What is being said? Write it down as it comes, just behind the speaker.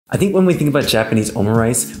I think when we think about Japanese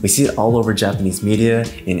omurice, we see it all over Japanese media,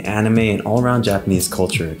 in anime, and all around Japanese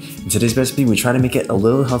culture. In today's recipe, we try to make it a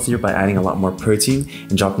little healthier by adding a lot more protein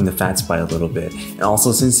and dropping the fats by a little bit. And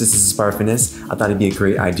also, since this is Inspired Fitness, I thought it'd be a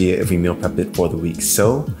great idea if we meal prep it for the week.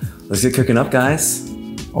 So, let's get cooking up, guys!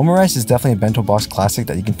 Omurice is definitely a bento box classic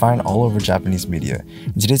that you can find all over Japanese media.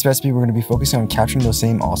 In today's recipe, we're going to be focusing on capturing those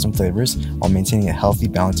same awesome flavors while maintaining a healthy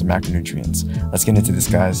balance of macronutrients. Let's get into this,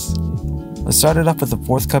 guys. Let's start it off with a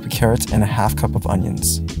 1/4 cup of carrots and a 1/2 cup of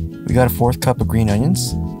onions. We got a 1/4 cup of green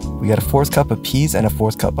onions. We got a 1/4 cup of peas and a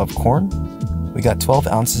 1/4 cup of corn. We got 12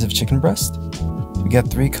 ounces of chicken breast. We got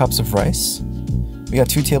 3 cups of rice. We got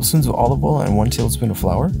 2 tablespoons of olive oil and 1 tablespoon of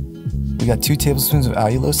flour. We got 2 tablespoons of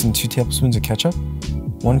allulose and 2 tablespoons of ketchup.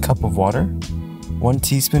 1 cup of water. 1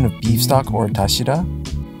 teaspoon of beef stock or dashira.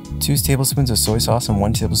 2 tablespoons of soy sauce and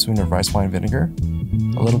 1 tablespoon of rice wine vinegar.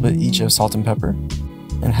 A little bit each of salt and pepper.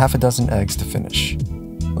 And 6 eggs to finish.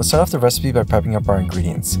 Let's start off the recipe by prepping up our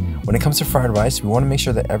ingredients. When it comes to fried rice, we want to make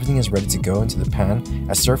sure that everything is ready to go into the pan,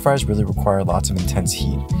 as stir fries really require lots of intense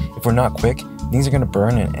heat. If we're not quick, things are going to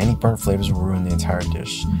burn and any burnt flavors will ruin the entire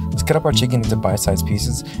dish. Let's cut up our chicken into bite-sized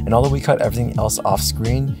pieces, and although we cut everything else off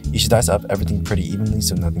screen, you should dice up everything pretty evenly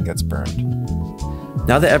so nothing gets burned.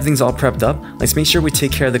 Now that everything's all prepped up, let's make sure we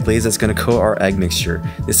take care of the glaze that's going to coat our egg mixture.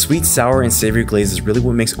 This sweet, sour, and savory glaze is really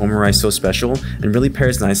what makes omurice so special and really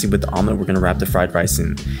pairs nicely with the omelet we're going to wrap the fried rice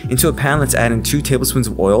in. Into a pan, let's add in 2 tablespoons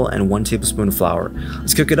of oil and 1 tablespoon of flour.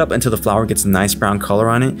 Let's cook it up until the flour gets a nice brown color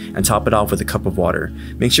on it and top it off with a cup of water.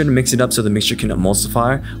 Make sure to mix it up so the mixture can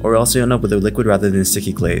emulsify, or else you'll end up with a liquid rather than a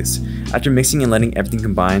sticky glaze. After mixing and letting everything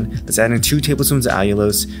combine, let's add in 2 tablespoons of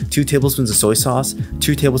allulose, 2 tablespoons of soy sauce,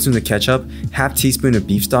 2 tablespoons of ketchup, 1/2 teaspoon of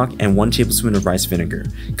beef stock, and 1 tablespoon of rice vinegar.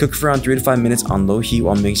 Cook for around 3 to 5 minutes on low heat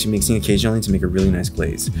while mixing occasionally to make a really nice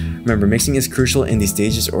glaze. Remember, mixing is crucial in these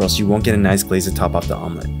stages or else you won't get a nice glaze to top off the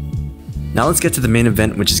omelet. Now let's get to the main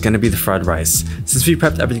event, which is going to be the fried rice. Since we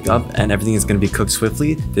prepped everything up and everything is going to be cooked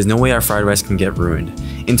swiftly, there's no way our fried rice can get ruined.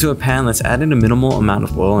 Into a pan, let's add in a minimal amount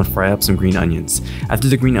of oil and fry up some green onions. After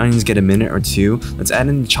the green onions get a minute or two, let's add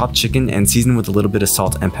in the chopped chicken and season with a little bit of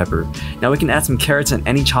salt and pepper. Now we can add some carrots and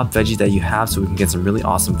any chopped veggies that you have so we can get some really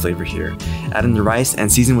awesome flavor here. Add in the rice and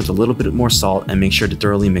season with a little bit more salt and make sure to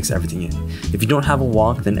thoroughly mix everything in. If you don't have a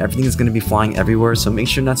wok, then everything is going to be flying everywhere, so make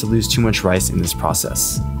sure not to lose too much rice in this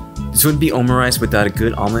process. This wouldn't be omurice without a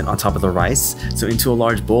good omelet on top of the rice, so into a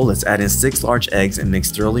large bowl, let's add in 6 large eggs and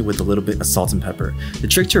mix thoroughly with a little bit of salt and pepper. The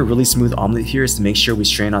trick to a really smooth omelet here is to make sure we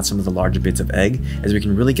strain out some of the larger bits of egg, as we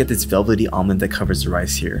can really get this velvety omelet that covers the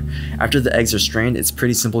rice here. After the eggs are strained, it's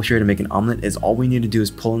pretty simple here to make an omelet, as all we need to do is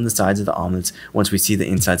pull in the sides of the omelets once we see the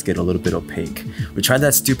insides get a little bit opaque. We tried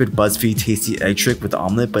that stupid BuzzFeed tasty egg trick with the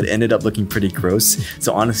omelet, but it ended up looking pretty gross,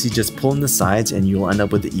 so honestly just pull in the sides and you'll end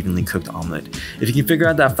up with an evenly cooked omelet. If you can figure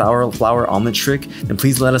out that flour omelet trick, then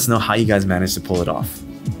please let us know how you guys managed to pull it off.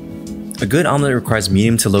 A good omelet requires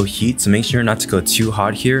medium to low heat, so make sure not to go too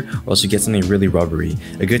hot here or else you get something really rubbery.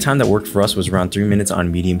 A good time that worked for us was around 3 minutes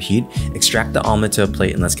on medium heat. Extract the omelet to a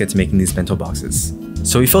plate and let's get to making these bento boxes.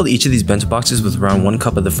 So we filled each of these bento boxes with around 1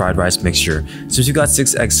 cup of the fried rice mixture. Since we got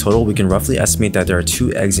 6 eggs total, we can roughly estimate that there are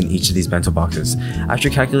 2 eggs in each of these bento boxes. After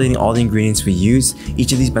calculating all the ingredients we used,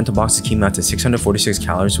 each of these bento boxes came out to 646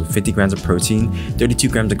 calories with 50 grams of protein, 32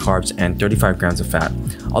 grams of carbs, and 35 grams of fat.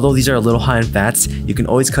 Although these are a little high in fats, you can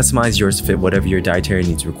always customize yours to fit whatever your dietary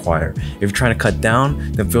needs require. If you're trying to cut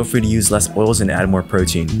down, then feel free to use less oils and add more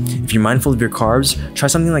protein. If you're mindful of your carbs, try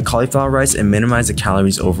something like cauliflower rice and minimize the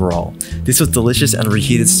calories overall. This was delicious and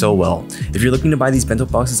reheated so well. If you're looking to buy these bento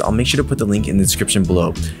boxes, I'll make sure to put the link in the description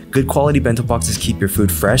below. Good quality bento boxes keep your food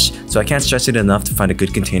fresh, so I can't stress it enough to find a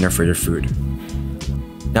good container for your food.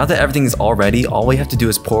 Now that everything is all ready, all we have to do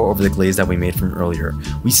is pour over the glaze that we made from earlier.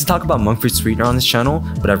 We used to talk about monk fruit sweetener on this channel,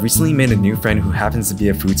 but I've recently made a new friend who happens to be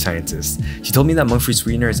a food scientist. She told me that monk fruit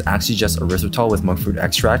sweetener is actually just erythritol with monk fruit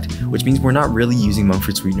extract, which means we're not really using monk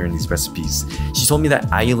fruit sweetener in these recipes. She told me that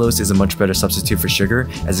allulose is a much better substitute for sugar,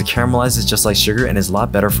 as it caramelizes just like sugar and is a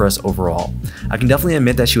lot better for us overall. I can definitely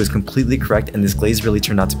admit that she was completely correct, and this glaze really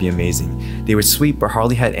turned out to be amazing. They were sweet but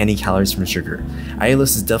hardly had any calories from sugar.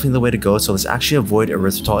 Allulose is definitely the way to go, so let's actually avoid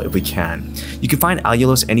erythritol if we can. You can find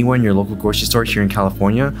allulose anywhere in your local grocery store here in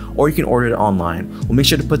California, or you can order it online. We'll make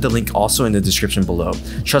sure to put the link also in the description below.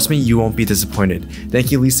 Trust me, you won't be disappointed.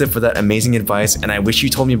 Thank you, Lisa, for that amazing advice, and I wish you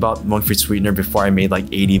told me about monk fruit sweetener before I made like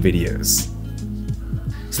 80 videos.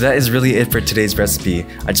 So that is really it for today's recipe.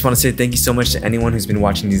 I just want to say thank you so much to anyone who's been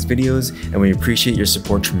watching these videos, and we appreciate your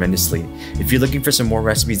support tremendously. If you're looking for some more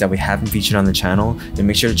recipes that we haven't featured on the channel, then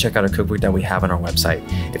make sure to check out our cookbook that we have on our website.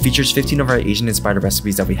 It features 15 of our Asian-inspired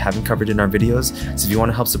recipes that we haven't covered in our videos, so if you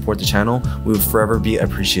want to help support the channel, we would forever be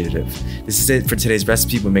appreciative. This is it for today's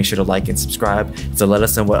recipe, but make sure to like and subscribe to let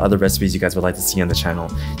us know what other recipes you guys would like to see on the channel.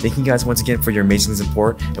 Thank you guys once again for your amazing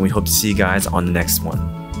support, and we hope to see you guys on the next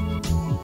one.